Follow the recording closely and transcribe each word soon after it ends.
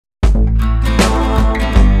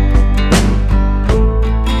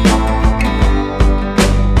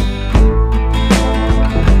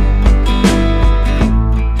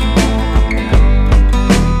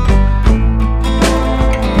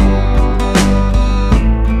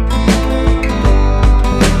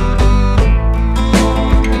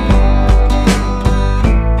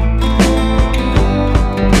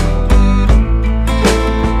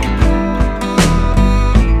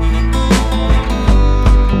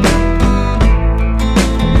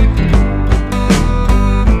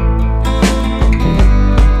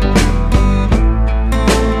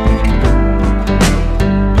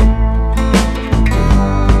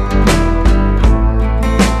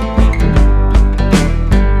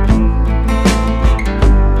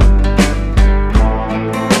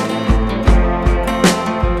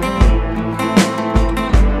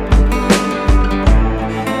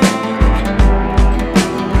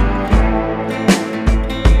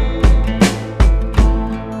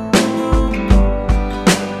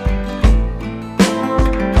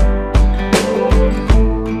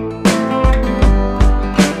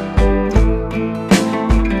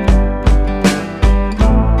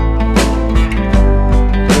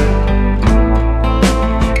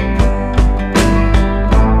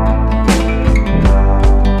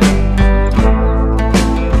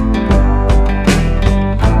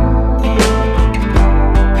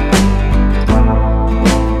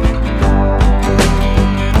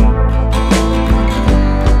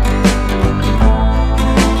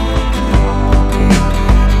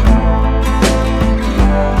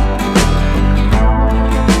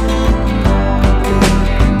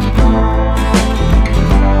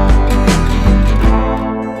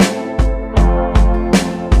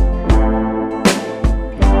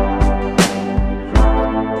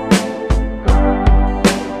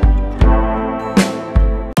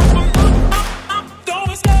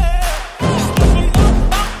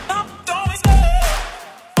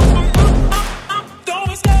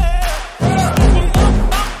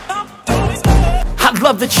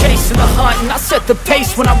the chase and the hunt, and I set the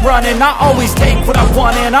pace when I'm running. I always take what I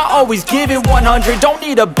want and I always give it 100. Don't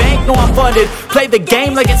need a bank, no I'm funded. Play the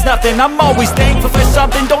game like it's nothing. I'm always thankful for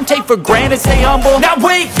something. Don't take for granted, stay humble. Now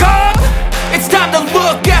wake up! It's time to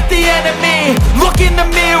look at the enemy. Look in the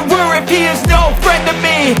mirror if he is no friend to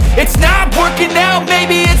me. It's not working out,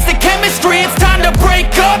 maybe it's the chemistry. It's time to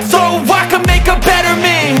break up so I can make a better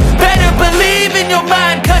me. Better believe in your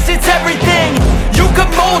mind, cause it's everything. You can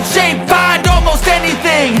mold, shape, find almost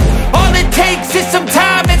anything. All it takes is some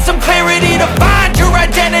time and some clarity to find your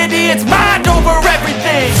identity. It's mind over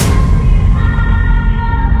everything.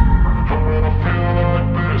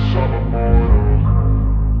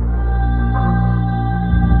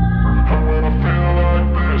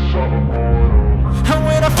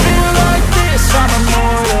 I'm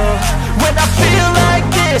immortal. When I feel like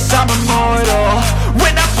this, I'm immortal.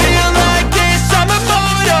 When I feel like this, I'm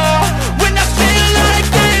immortal. When I feel like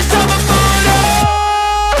this, I'm immortal.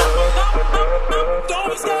 Don't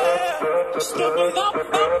be scared. Just look up.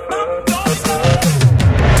 Don't be scared.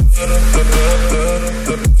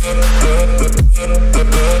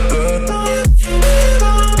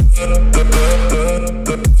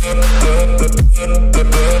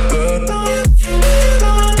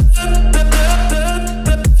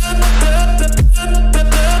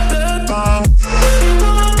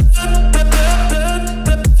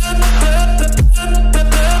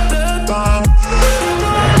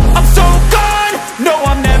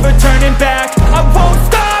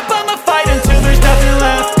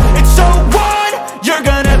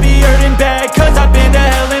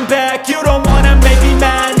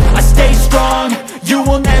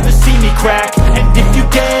 And if you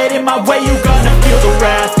get in my way, you gonna feel the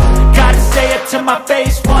wrath. Gotta say it to my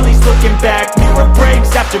face while he's looking back. Mirror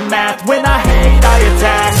breaks after math. When I hate, I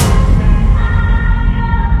attack.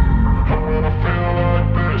 And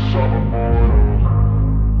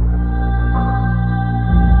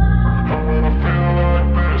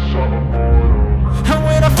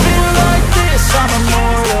when I feel like this, I'm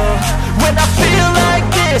immortal. When I feel like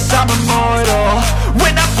this, I'm immortal.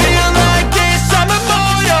 When I feel like this, I'm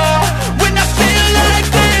immortal. When I feel like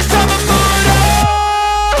this, I'm immortal.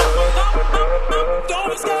 Don't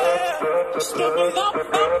be scared. Just look up.